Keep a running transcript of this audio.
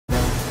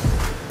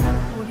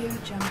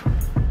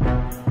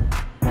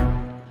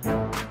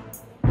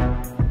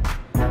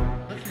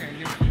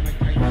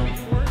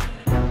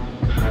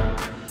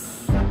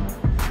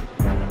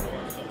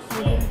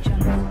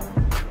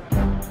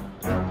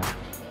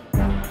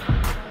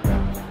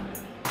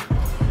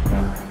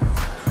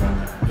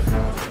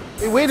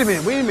Hey, wait a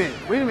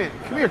minute.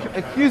 Come here.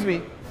 Excuse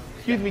me.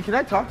 Can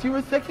I talk to you for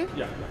a second?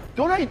 Yeah.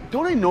 Don't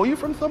I know you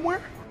from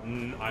somewhere?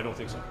 I don't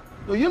think so.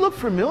 No, you look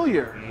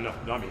familiar. No,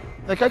 not me.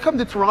 Like I come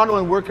to Toronto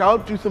and work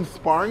out, do some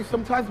sparring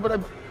sometimes, but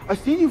I've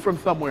seen you from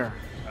somewhere.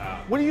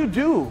 What do you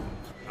do?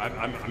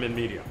 I'm in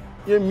media.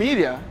 You're in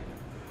media?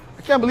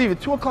 I can't believe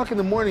it. 2 o'clock in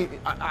the morning.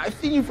 I've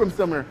seen you from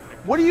somewhere.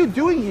 What are you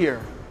doing here?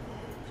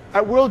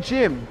 At World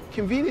Gym,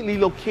 conveniently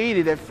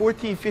located at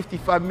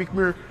 1455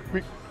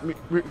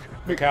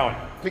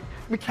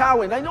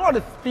 McCowan. I know how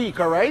to speak,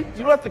 all right?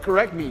 You don't have to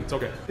correct me. It's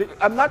okay.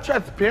 I'm not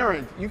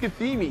transparent. You can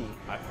see me.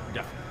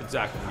 Yeah,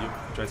 exactly. You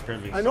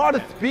transparent means. I know how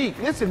to speak.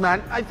 Listen,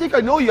 man, I think I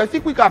know you. I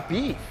think we got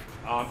beef.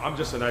 I'm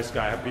just a nice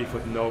guy. I have beef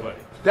with nobody.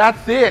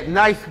 That's it,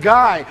 nice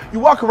guy.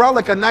 You walk around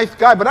like a nice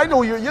guy, but I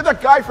know you're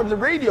that guy from the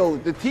radio,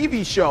 the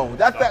TV show.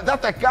 That's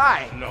that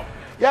guy. No.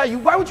 Yeah,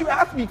 why would you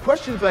ask me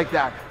questions like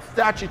that?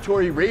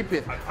 Statutory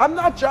rapist. I'm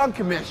not John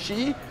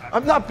Kameshi.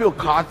 I'm not Bill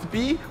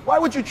Cosby. Why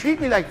would you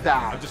treat me like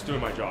that? I'm just doing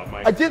my job,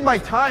 Mike. I did my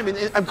time, and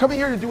I'm coming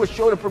here to do a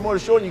show, to promote a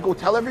show, and you go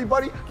tell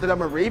everybody that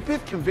I'm a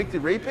rapist,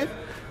 convicted rapist?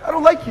 I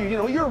don't like you. You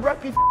know, you're a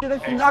rap piece of shit. I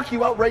should knock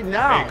you out right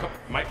now. Hey,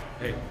 Mike,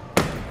 hey.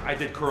 I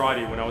did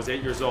karate when I was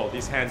 8 years old.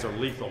 These hands are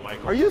lethal,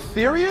 Michael. Are you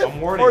serious? I'm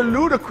warning or you.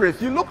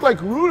 ludicrous? You look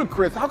like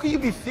ludicrous. How can you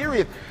be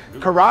serious?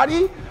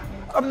 Karate?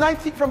 I'm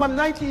 19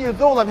 years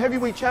old. I'm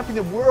heavyweight champion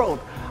of the world.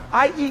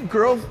 I eat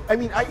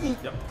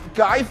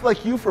guys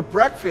like you for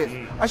breakfast.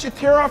 I should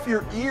tear off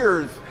your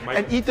ears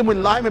and eat them with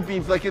lima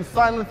beans like in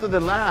Silence of the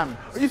Lamb.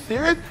 Are you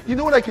serious? You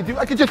know what I could do?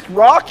 I could just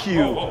rock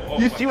you.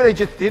 You see what I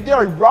just did there?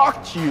 I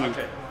rocked you.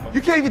 Okay.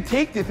 You can't even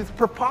take this. It's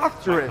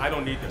preposterous. I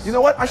don't need this. You know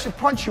what? I should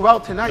punch you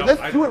out tonight. No,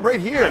 Let's do it right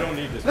here. I don't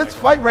need this. Let's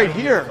Michael. fight right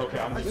here.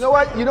 Okay, You know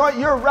what?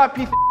 You're a rap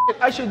piece of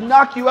shit. I should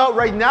knock you out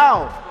right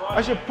now.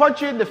 I should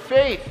punch you in the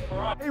face.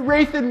 Hey,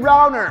 Nathan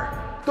Downer,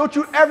 don't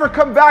you ever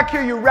come back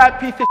here, you rat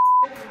piece of shit.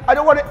 I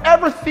don't want to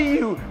ever see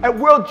you at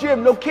World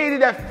Gym,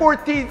 located at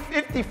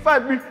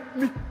 1455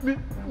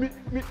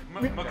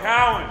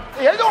 McCowan.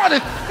 Hey, I know how to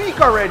speak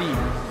already.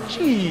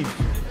 Jeez.